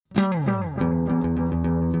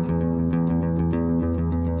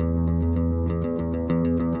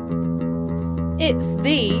It's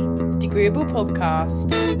the Degreeable Podcast.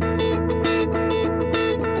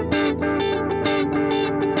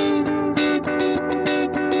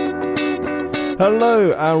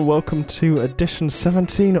 Hello and welcome to edition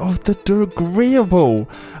 17 of the Degreeable.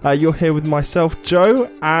 You're here with myself, Joe,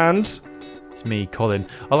 and... It's me, Colin.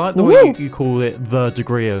 I like the way you call it the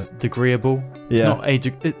Degreeable. It's not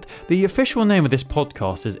the official name of this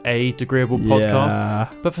podcast is A Degreeable Podcast,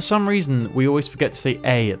 but for some reason we always forget to say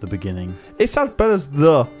A at the beginning. It sounds better as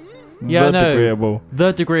the Degreeable.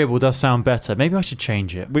 The Degreeable does sound better. Maybe I should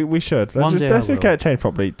change it. We should. Let's get it changed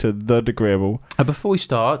properly to the Degreeable. Before we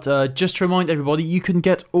start, just to remind everybody, you can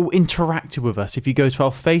get all interactive with us if you go to our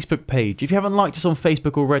Facebook page. If you haven't liked us on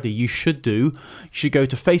Facebook already, you should do. You should go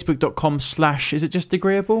to facebook.com/ is it just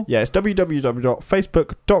Degreeable? Yeah, it's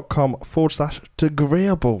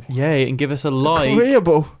www.facebook.com/Degreeable. Yay, and give us a like.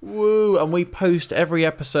 Degreeable. Woo, and we post every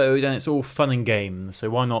episode and it's all fun and games, so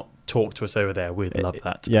why not talk to us over there? We'd love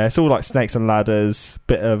that. Yeah, it's all like snakes and ladders,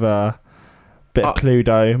 bit of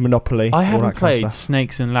Cluedo, Monopoly. I haven't played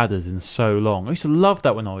Snakes and Ladders in so long. I used to love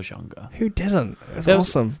that when I was younger. Who didn't? It was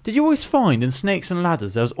awesome. Did you always find in Snakes and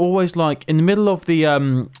Ladders there was always like in the middle of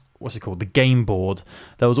the what's it called, the game board,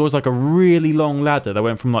 there was always like a really long ladder that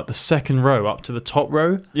went from like the second row up to the top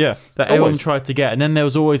row? Yeah, that everyone tried to get, and then there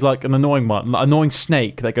was always like an annoying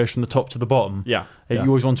snake that goes from the top to the bottom. Yeah. You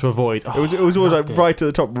always want to avoid. It was always like right to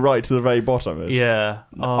the top, right to the very bottom. Yeah.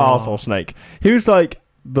 Arsehole snake. He was like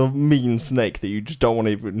the mean snake that you just don't want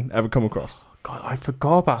to even ever come across. God, I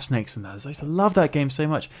forgot about Snakes and Ladders. I used to love that game so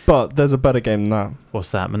much. But there's a better game than that.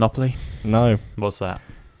 What's that? Monopoly? No. What's that?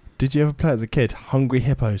 Did you ever play as a kid? Hungry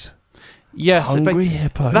Hippos. Yes. Hungry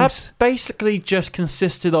Hippos. That basically just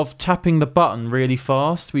consisted of tapping the button really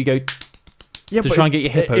fast. We go to try and get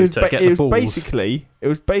your hippo to get the balls. It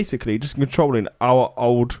was basically just controlling our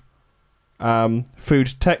old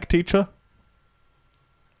food tech teacher.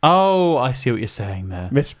 Oh, I see what you're saying there.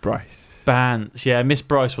 Miss Brice. Bance. Yeah, Miss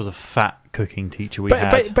Brice was a fat cooking teacher we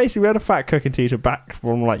had. Basically, we had a fat cooking teacher back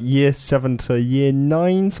from like year 7 to year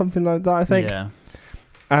 9, something like that, I think. Yeah.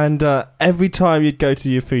 And every time you'd go to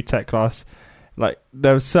your food tech class, like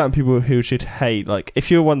there were certain people who she'd hate. Like if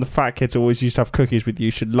you were one of the fat kids who always used to have cookies with you,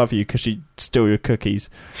 she'd love you because she'd steal your cookies.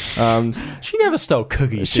 She never stole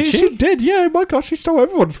cookies, did she? She did, yeah. My gosh, she stole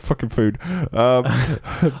everyone's fucking food.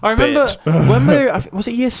 I remember when was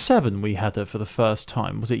it year 7 we had her for the first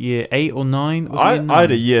time? Was it year 8 or 9? I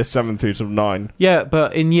had a year 7 through to 9. Yeah,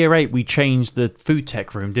 but in year 8 we changed the food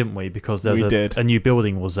tech room, didn't we? Because there was a new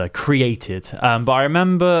building was created. But I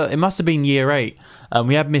remember it must have been year 8.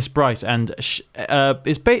 We had Miss Brice, and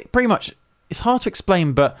it's pretty much, it's hard to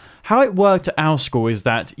explain, but how it worked at our school is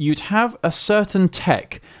that you'd have a certain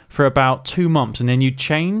tech for about 2 months and then you'd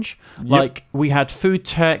change. Yep. Like we had food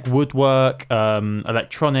tech, woodwork,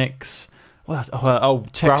 electronics,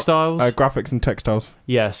 textiles. Graphics and textiles.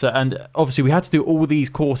 Yeah, so, and obviously we had to do all these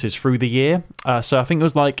courses through the year. So I think it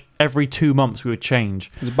was like every 2 months we would change.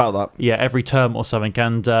 It was about that. Yeah, every term or something.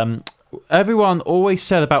 And everyone always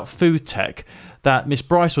said about food tech that Miss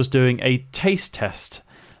Brice was doing a taste test,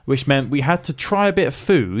 which meant we had to try a bit of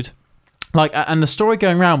food. And the story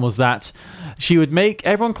going around was that she would make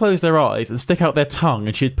everyone close their eyes and stick out their tongue,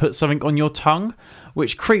 and she'd put something on your tongue,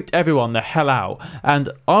 which creeped everyone the hell out. And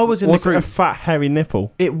I was in the group. Was it a fat, hairy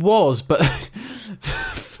nipple? It was, but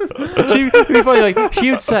she would probably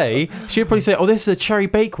say, "Oh, this is a cherry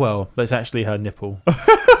bakewell," but it's actually her nipple.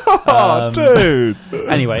 Oh, dude.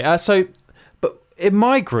 Anyway, in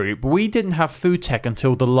my group, we didn't have food tech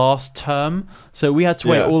until the last term, so we had to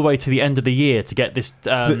wait all the way to the end of the year to get this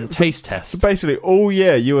taste test. So basically, all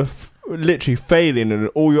year you were literally failing in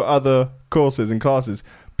all your other courses and classes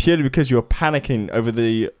purely because you were panicking over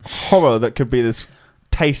the horror that could be this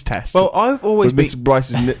taste test. Well, I've always been Miss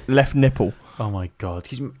Brice's left nipple. Oh my God!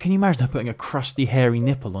 Can you imagine her putting a crusty, hairy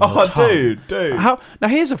nipple on your tongue? Oh, dude. Now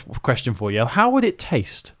here's a question for you: how would it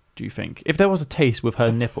taste? Do you think if there was a taste with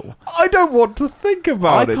her nipple? I don't want to think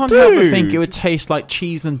about it. I can't help but think it would taste like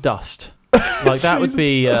cheese and dust. Like that would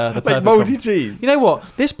be the perfect like mouldy cheese. You know what?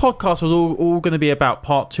 This podcast was all going to be about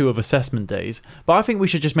part 2 of assessment days, but I think we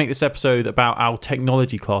should just make this episode about our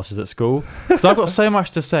technology classes at school. Because I've got so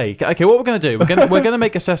much to say. Okay, what we're going to do? We're going to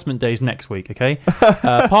make assessment days next week. Okay,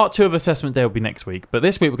 part 2 of assessment day will be next week, but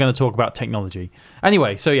this week we're going to talk about technology.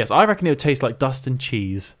 Anyway, so yes, I reckon it would taste like dust and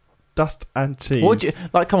cheese. Dust and cheese. What would you,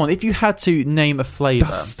 come on, if you had to name a flavour.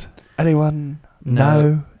 Dust. Anyone?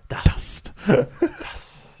 No. Dust.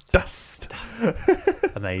 Dust.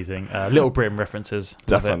 Amazing. Little Britain references.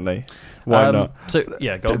 Definitely. Why not? So,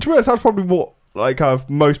 yeah, go on. To be honest, that's probably what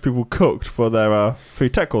most people cooked for their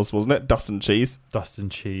food tech course, wasn't it? Dust and cheese. Dust and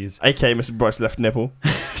cheese. A.K.A. Mr. Brice's left nipple.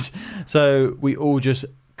 So we all just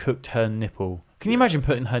cooked her nipple. Can you imagine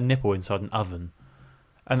putting her nipple inside an oven?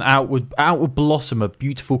 And out would blossom a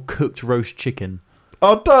beautiful cooked roast chicken.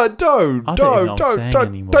 Oh, don't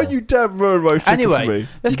you dare ruin roast chicken for me.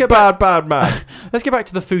 Let's go bad man. Let's get back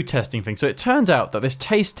to the food testing thing. So it turns out that this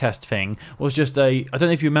taste test thing was just I don't know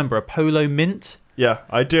if you remember, a Polo mint. Yeah,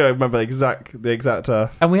 I do. I remember the exact.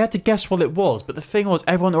 And we had to guess what it was, but the thing was,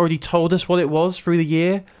 everyone already told us what it was through the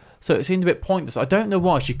year, so it seemed a bit pointless. I don't know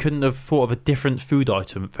why she couldn't have thought of a different food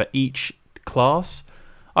item for each class.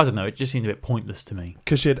 I don't know. It just seemed a bit pointless to me.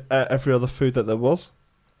 Because she had every other food that there was.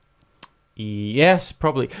 Yes,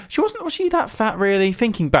 probably. Was she that fat, really?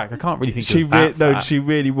 Thinking back, I can't really think she was that fat. No, she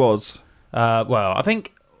really was. Well, I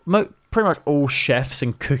think pretty much all chefs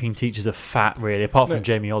and cooking teachers are fat, really, apart from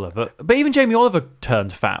Jamie Oliver. But even Jamie Oliver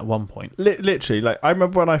turned fat at one point. Literally, like, I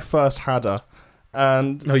remember when I first had her,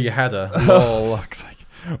 and... Oh, you had her? Lol.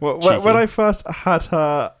 When I first had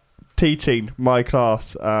her teaching my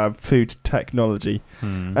class, food technology,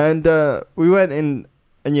 and we went in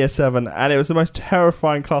year 7, and it was the most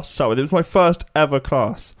terrifying class to start with. It was my first ever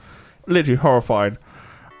class. Literally horrifying.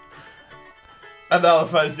 And now the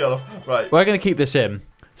phone's gone off. Right. We're going to keep this in.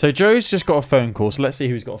 So Joe's just got a phone call, so let's see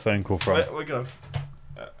who he's got a phone call from. We're going to...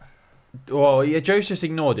 Well, yeah, Joe's just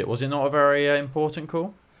ignored it. Was it not a very important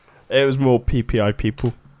call? It was more PPI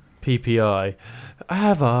people. PPI.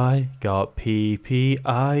 Have I got PPI.com?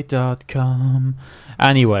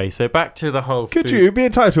 Anyway, so back to the whole Could you be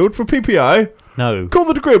entitled for PPI? No. Call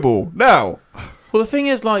the Gribble, now! Well, the thing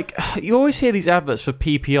is, like, you always hear these adverts for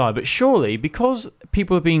PPI, but surely, because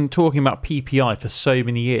people have been talking about PPI for so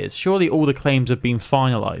many years, surely all the claims have been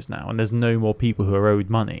finalised now, and there's no more people who are owed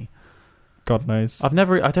money. God knows. I don't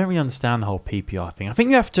really understand the whole PPI thing. I think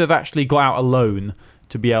you have to have actually got out a loan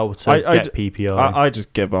to be able to get PPI. I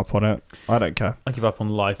just give up on it. I don't care. I give up on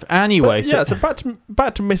life. Anyway, so back to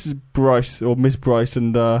Mrs. Brice, or Miss Brice,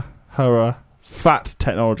 and her fat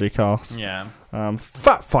technology class. Yeah.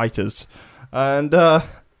 Fat fighters. And no,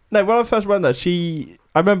 when I first went there,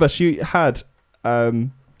 I remember she had a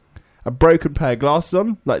broken pair of glasses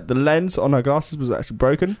on. Like, the lens on her glasses was actually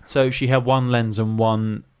broken. So she had one lens and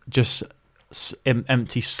one just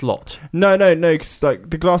empty slot. No, because like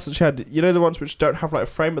the glasses she had, you know, the ones which don't have like a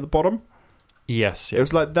frame at the bottom. Yes. It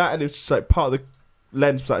was like that, and it was just like part of the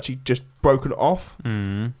lens was actually just broken off,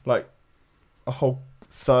 like a whole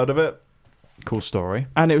third of it. Cool story.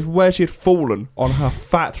 And it was where she had fallen on her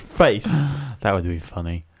fat face. That would be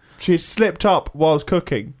funny. She had slipped up whilst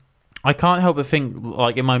cooking. I can't help but think,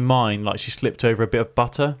 like, in my mind, like she slipped over a bit of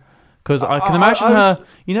butter. Because I can imagine her...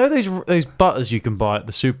 You know those butters you can buy at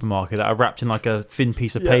the supermarket that are wrapped in like a thin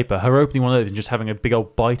piece of paper? Her opening one of those and just having a big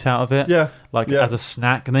old bite out of it. Yeah. As a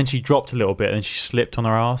snack. And then she dropped a little bit and then she slipped on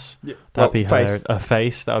her ass. Yeah. That'd be hilarious. Her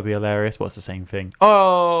face. That would be hilarious. What's the same thing?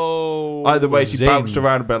 Oh! Either way, she bounced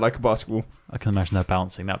around a bit like a basketball. I can imagine her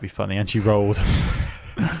bouncing. That'd be funny. And she rolled.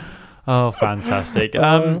 Oh, fantastic.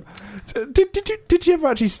 Did you ever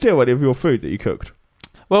actually steal any of your food that you cooked?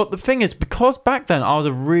 Well, the thing is, because back then I was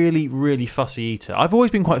a really, really fussy eater. I've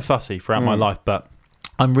always been quite fussy throughout my life, but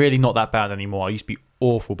I'm really not that bad anymore. I used to be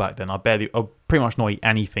awful back then. I pretty much not eat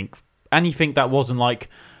anything that wasn't like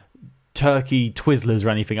turkey Twizzlers or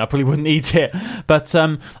anything. I probably wouldn't eat it. But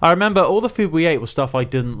I remember all the food we ate was stuff I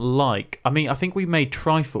didn't like. I mean, I think we made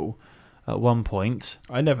trifle at one point.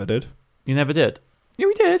 I never did. You never did? Yeah,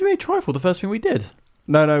 we did. We made trifle the first thing we did.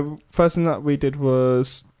 No. First thing that we did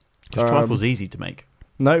was... Because trifle's easy to make.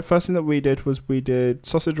 No, first thing that we did was we did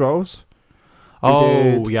sausage rolls. Yeah,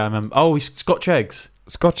 I remember. Oh, Scotch eggs.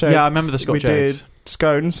 Scotch eggs. Yeah, I remember the Scotch eggs. We did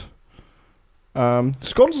scones.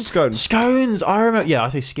 Scones or scones? Scones! I remember. Yeah, I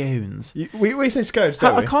say scones. We say scones,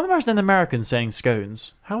 don't we? I can't imagine an American saying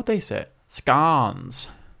scones. How would they say it? Scones.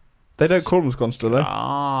 They don't call them scones, do they?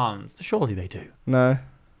 Scones. Surely they do. No.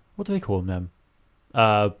 What do they call them?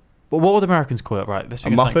 But what would Americans call it? Right, let's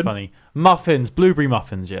think of something funny. Muffins. Blueberry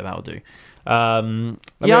muffins. Yeah, that'll do.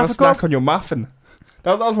 I snack on your muffin.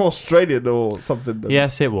 That was more Australian or something.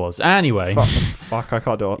 Yes, it was. Anyway. Fuck, I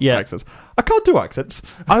can't do accents. I can't do accents.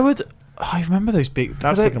 I remember those big...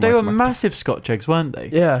 They were massive Scotch eggs, weren't they?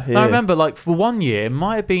 Yeah. I remember, like, for 1 year, it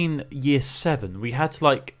might have been year 7, we had to,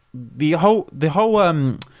 like... The whole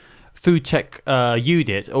food tech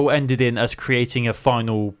unit all ended in us creating a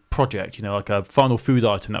final project, you know, like a final food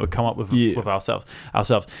item that would come up with ourselves.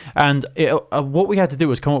 And what we had to do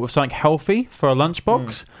was come up with something healthy for a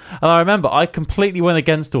lunchbox. And I remember I completely went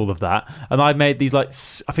against all of that, and I made these, like,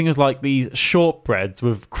 I think it was like these shortbreads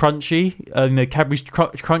with crunchy, cabbage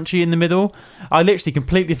crunchy in the middle. I literally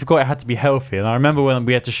completely forgot it had to be healthy. And I remember when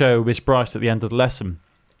we had to show Miss Brice at the end of the lesson,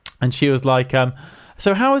 and she was like,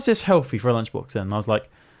 so how is this healthy for a lunchbox then? And I was like,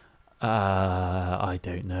 I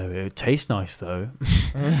don't know. It would taste nice though.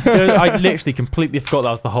 I literally completely forgot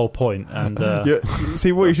that was the whole point. And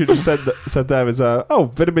see, what you should have said there is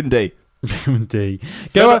vitamin D. Vitamin D.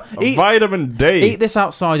 Vitamin D. Eat this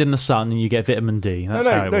outside in the sun, and you get vitamin D. That's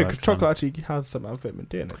how it works. Because chocolate actually has some vitamin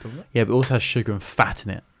D in it, doesn't it? Yeah, but it also has sugar and fat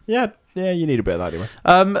in it. Yeah. You need a bit of that anyway.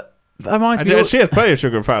 That reminds me. She has plenty of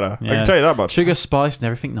sugar and fat. Yeah. I can tell you that much. Sugar, spice, and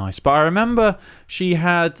everything nice. But I remember she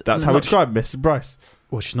had. That's how we describe Mrs. Brice.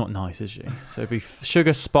 Well, she's not nice, is she? So it'd be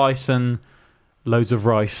sugar, spice, and loads of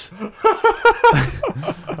rice.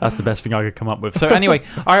 That's the best thing I could come up with. So anyway,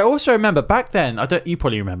 I also remember back then. You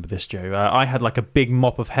probably remember this, Joe. I had like a big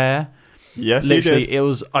mop of hair. Yes, literally, you did. It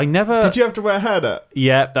was. I never. Did you have to wear a hairnet?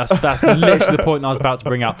 Yeah, that's literally the point I was about to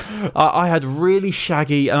bring up. I had really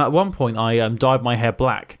shaggy, and at one point I dyed my hair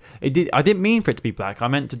black. I didn't mean for it to be black. I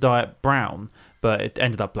meant to dye it brown, but it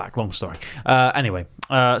ended up black. Long story. Anyway,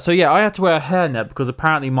 so yeah, I had to wear a hairnet because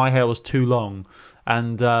apparently my hair was too long,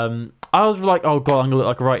 and I was like, oh god, I'm gonna look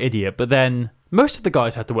like a right idiot. But then most of the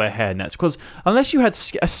guys had to wear hairnets because unless you had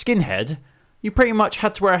a skinhead, you pretty much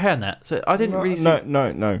had to wear a hairnet. So I didn't really.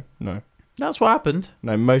 No. That's what happened.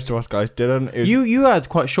 No, most of us guys didn't. You had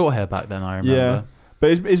quite short hair back then, I remember. Yeah,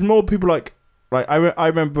 but it's more people like I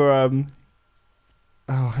remember.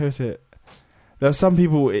 Who is it? There were some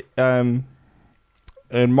people in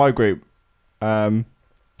my group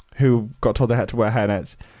who got told they had to wear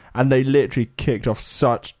hairnets, and they literally kicked off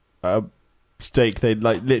such a stake. They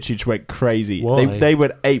literally just went crazy. Why? They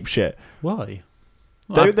went apeshit. Why?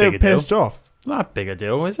 Well, they were pissed off. Not that big a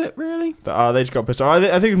deal, is it, really? They just got pissed off.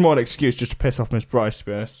 I think it's more an excuse just to piss off Miss Brice, to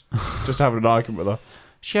be honest. Just having an argument with her.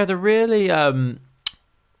 She had a really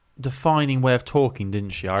defining way of talking,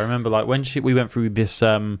 didn't she? I remember like when we went through this,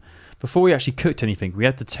 before we actually cooked anything, we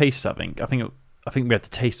had to taste something. I think we had to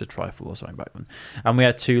taste a trifle or something back then. And we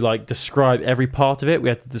had to like describe every part of it. We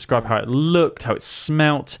had to describe how it looked, how it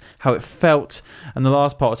smelt, how it felt. And the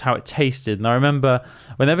last part was how it tasted. And I remember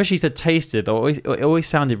whenever she said tasted, it always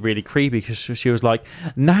sounded really creepy because she was like,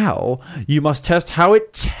 now you must test how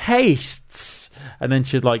it tastes. And then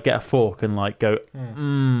she'd like get a fork and like go,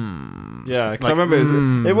 Yeah, because I remember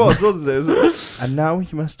it was, wasn't it? And now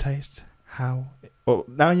you must taste how... Well,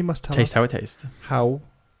 now you must taste how it tastes. How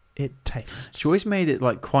it tastes. She always made it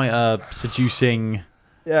like quite a seducing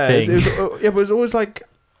thing. But it was always like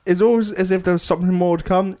it's always as if there was something more to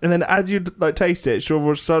come, and then as you like taste it, she'll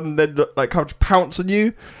all of a sudden then like come to pounce on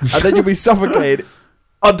you, and then you'll be suffocated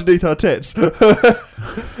underneath her tits and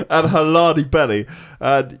her lardy belly,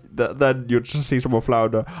 and then you'll just see someone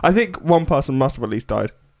flounder. I think one person must have at least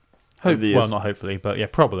died. Well, not hopefully, but yeah,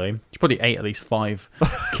 probably. She probably ate at least 5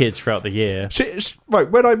 kids throughout the year. Right,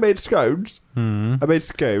 when I made scones, I made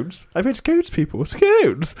scones, people.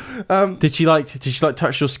 Scones! Did she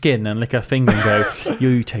touch your skin and lick her finger and go,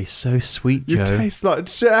 you taste so sweet, Joe? You taste like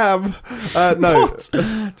jam. No. What?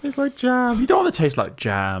 Tastes like jam. You don't want to taste like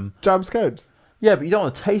jam. Jam scones. Yeah, but you don't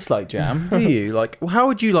want to taste like jam, do you? Like, how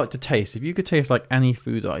would you like to taste? If you could taste like any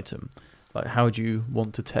food item, like, how would you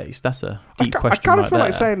want to taste? That's a deep question. I kind of feel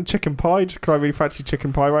like saying chicken pie, just because I really fancy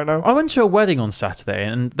chicken pie right now. I went to a wedding on Saturday,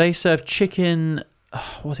 and they served chicken...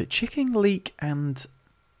 what was it? Chicken leek and...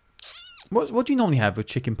 What do you normally have with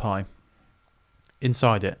chicken pie?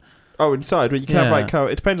 Inside it? Oh, inside? Well, you can have, like...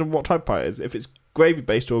 it depends on what type of pie it is. If it's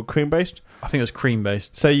gravy-based or cream-based. I think it was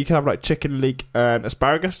cream-based. So you can have, like, chicken leek and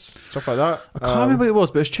asparagus, stuff like that. I can't remember what it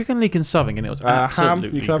was, but it was chicken leek and something, and it was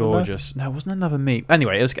absolutely gorgeous. No, it wasn't another meat.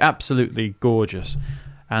 Anyway, it was absolutely gorgeous.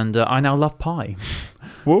 And I now love pie.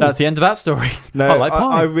 That's the end of that story. No, I like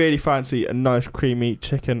pie. I really fancy a nice creamy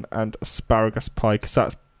chicken and asparagus pie, because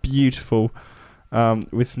that's beautiful,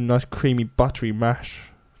 with some nice creamy buttery mash.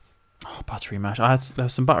 Oh, buttery mash. There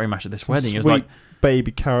was some buttery mash at this wedding. It was like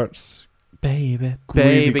baby carrots. Baby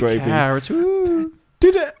gravy. carrots. Ooh.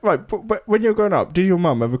 Did it right? When you were growing up, did your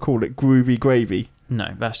mum ever call it groovy gravy?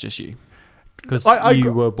 No, that's just you. Because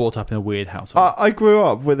you were brought up in a weird household. I grew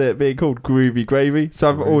up with it being called groovy gravy,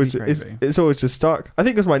 so it's always just stuck. I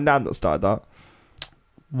think it was my nan that started that.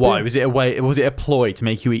 Why? Yeah. Was it a ploy to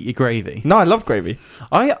make you eat your gravy? No, I love gravy.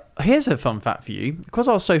 Here's a fun fact for you. Because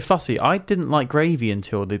I was so fussy, I didn't like gravy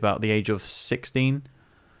until about the age of 16.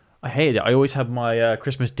 I hated it. I always had my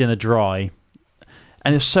Christmas dinner dry.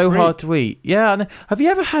 And it's so hard to eat. Yeah. Have you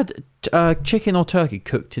ever had chicken or turkey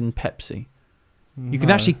cooked in Pepsi? You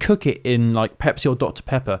can actually cook it in like Pepsi or Dr.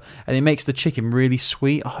 Pepper, and it makes the chicken really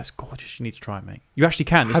sweet. Oh, it's gorgeous. You need to try it, mate. You actually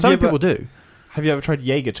can. Some people do. Have you ever tried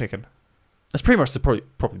Jaeger chicken? That's pretty much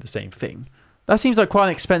probably the same thing. That seems like quite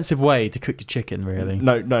an expensive way to cook your chicken, really.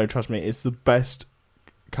 No, trust me. It's the best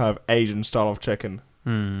kind of Asian style of chicken.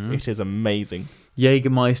 It is amazing.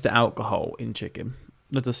 Jägermeister alcohol in chicken.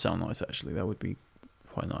 That does sound nice, actually. That would be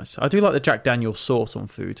quite nice. I do like the Jack Daniel's sauce on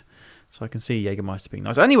food, so I can see Jägermeister being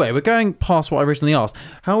nice. Anyway, we're going past what I originally asked.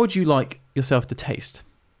 How would you like yourself to taste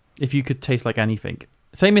if you could taste like anything?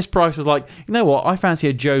 Say Miss Brice was like, you know what, I fancy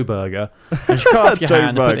a Joe burger, and she cut off your hand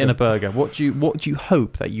and put it in a burger. What do you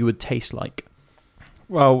hope that you would taste like?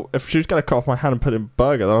 Well, if she was going to cut off my hand and put it in a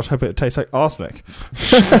burger, then I was hoping it would taste like arsenic.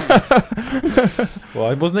 Well,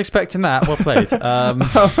 I wasn't expecting that. Well played.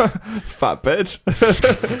 Fat bitch.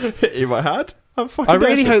 Hit you in my hand? I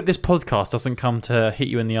really hope this podcast doesn't come to hit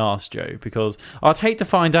you in the arse, Joe, because I'd hate to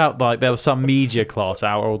find out like there was some media class at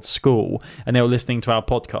our old school and they were listening to our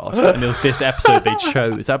podcast and it was this episode they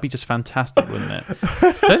chose. That'd be just fantastic, wouldn't it?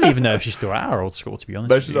 I don't even know if she's still at our old school, to be honest.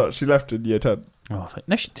 No, she's not. She left in year 10. Oh,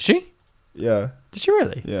 no, did she? Yeah. Did she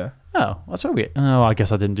really? Yeah. Oh, that's all weird. Oh, I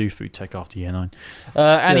guess I didn't do food tech after year 9.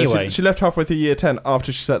 Anyway. Yeah, she left halfway through year 10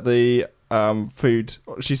 after she set the food...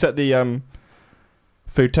 She set the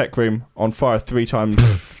food tech room on fire 3 times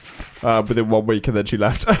within 1 week, and then she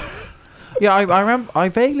left. Yeah, I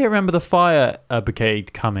vaguely remember the fire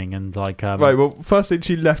brigade coming and like... Right, well, first thing,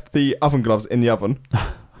 she left the oven gloves in the oven.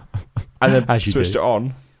 And then switched it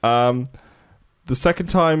on. The second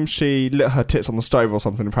time, she lit her tits on the stove or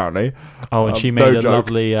something, apparently. Oh, and she made a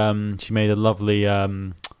lovely... I don't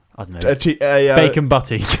know. Bacon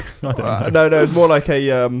butty. I don't know. No, it's more like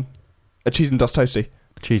a cheese and dust toasty.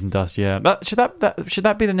 Cheese and dust, yeah. Should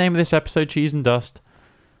that be the name of this episode? Cheese and dust,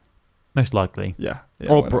 most likely. Yeah.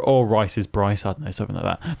 Or Rice is Brice. I don't know, something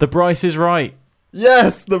like that. The Brice is right.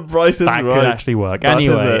 Yes, the Brice is right. That could actually work. That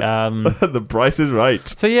anyway, the Brice is right.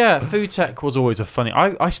 So yeah, food tech was always a funny.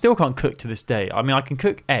 I still can't cook to this day. I mean, I can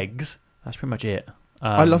cook eggs. That's pretty much it.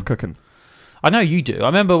 I love cooking. I know you do. I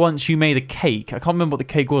remember once you made a cake. I can't remember what the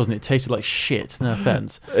cake was, and it tasted like shit. No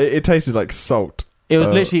offense. It tasted like salt. It was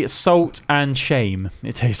literally salt and shame.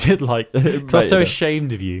 It tasted like. Because I was so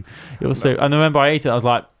ashamed of you. It was so. And I remember I ate it. I was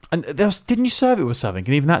like, and didn't you serve it with something?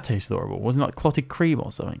 And even that tasted horrible. Wasn't it like clotted cream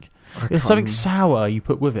or something? There's something sour you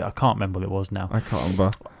put with it. I can't remember what it was now. I can't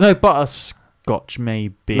remember. No, butterscotch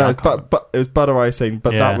maybe. No, but it was butter icing.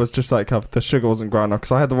 But that was just like the sugar wasn't ground up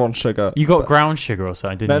because I had the wrong sugar. You got ground sugar or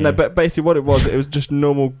something, didn't you? No. But basically, what it was just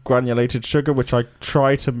normal granulated sugar, which I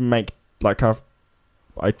try to make like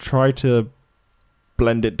I try to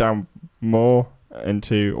blend it down more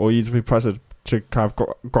into, or use a food processor to kind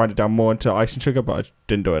of grind it down more into icing sugar, but I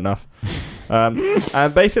didn't do it enough.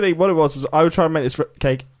 And basically, what it was I would try and make this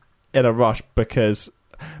cake in a rush because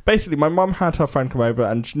basically my mum had her friend come over,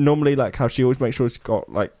 and normally like how she always makes sure she's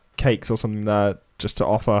got like cakes or something there just to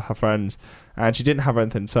offer her friends, and she didn't have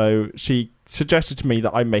anything, so she suggested to me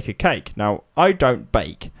that I make a cake. Now I don't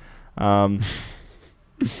bake, and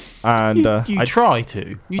you try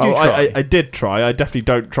to. You do try. I did try. I definitely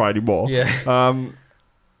don't try anymore. Yeah.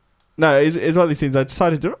 No, it's one of these things. I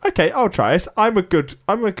decided to. Okay, I'll try it. I'm a good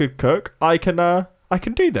cook. I can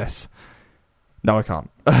do this. No, I can't.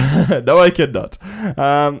 No, I cannot.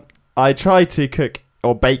 I tried to cook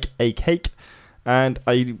or bake a cake, and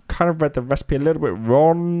I kind of read the recipe a little bit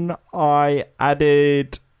wrong. I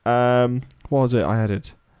added what was it? I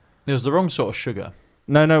added. It was the wrong sort of sugar.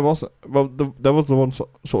 No, it wasn't. Well, there was the one sort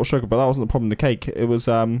of sugar, but that wasn't the problem with the cake. It was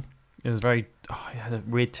It was very. It had a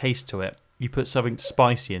weird taste to it. You put something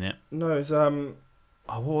spicy in it. No, it's Oh,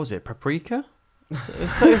 what was it? Paprika?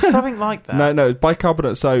 It's something like that. No, it's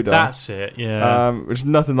bicarbonate soda. That's it. Yeah. Which is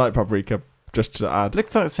nothing like paprika. Just to add. It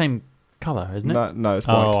looks like the same colour, isn't it? No, it's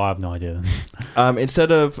white. Oh, I have no idea.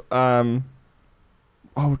 Instead of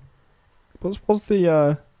what was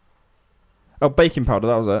the baking powder?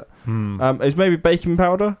 That was it. It was maybe baking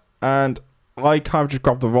powder, and I kind of just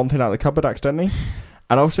grabbed the wrong thing out of the cupboard accidentally,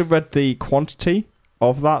 and I also read the quantity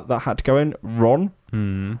of that had to go in wrong.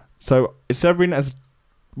 So instead of reading it as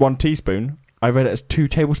 1 teaspoon, I read it as 2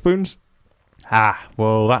 tablespoons.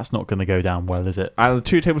 Well, that's not going to go down well, is it? And the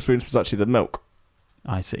 2 tablespoons was actually the milk.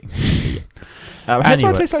 I see.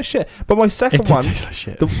 Anyway. It tastes like shit. But my second one, tastes like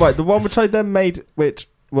shit. the one which I then made, which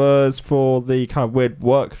was for the kind of weird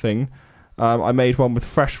work thing, I made one with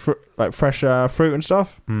fresh fruit and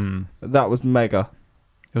stuff. That was mega.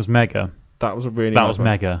 It was mega. That was a really. That was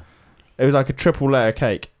mega. It was like a triple layer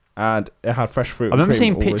cake, and it had fresh fruit. I remember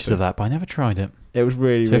seeing pictures of that, but I never tried it. It was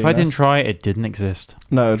really. So really if I nice. didn't try it, it didn't exist.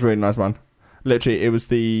 No, it was really nice, man. Literally, it was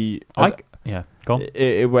the. Yeah, go on.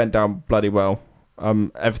 It went down bloody well.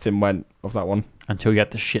 Everything went off that one until you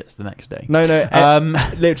had the shits the next day. No.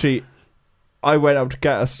 Literally, I went up to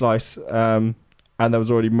get a slice, and there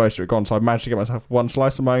was already most of it gone. So I managed to get myself 1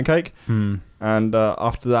 slice of my own cake, and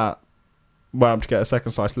after that, went up to get a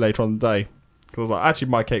second slice later on in the day. Because I was like, actually,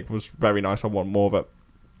 my cake was very nice. I want more of it,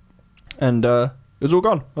 and it was all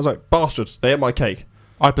gone. I was like, bastards! They ate my cake.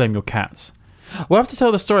 I blame your cats. We'll have to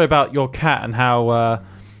tell the story about your cat and how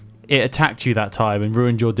it attacked you that time and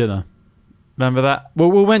ruined your dinner. Remember that?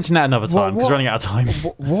 We'll mention that another time because we're running out of time.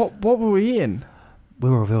 What were we eating?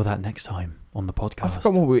 We'll reveal that next time on the podcast. I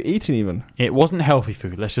forgot what we were eating even. It wasn't healthy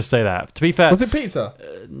food, let's just say that. To be fair... Was it pizza?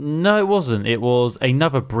 No, it wasn't. It was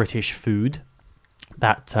another British food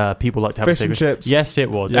that people like to have. Fish and chips. Yes, it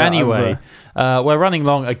was. Yeah, anyway, we're running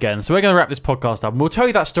long again, so we're going to wrap this podcast up. And we'll tell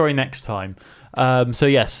you that story next time. So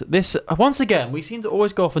yes, this once again, we seem to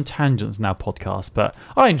always go off on tangents in our podcast, but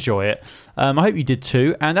I enjoy it. I hope you did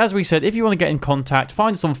too. And as we said, if you want to get in contact,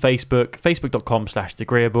 find us on Facebook,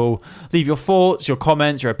 facebook.com/Degreeable. Leave your thoughts, your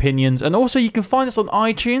comments, your opinions, and also you can find us on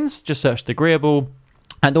iTunes. Just search Degreeable.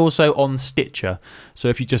 And also on Stitcher. So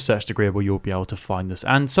if you just search Degreeable, you'll be able to find us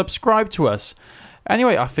and subscribe to us.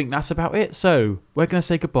 Anyway, I think that's about it. So we're going to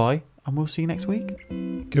say goodbye, and we'll see you next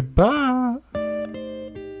week. Goodbye.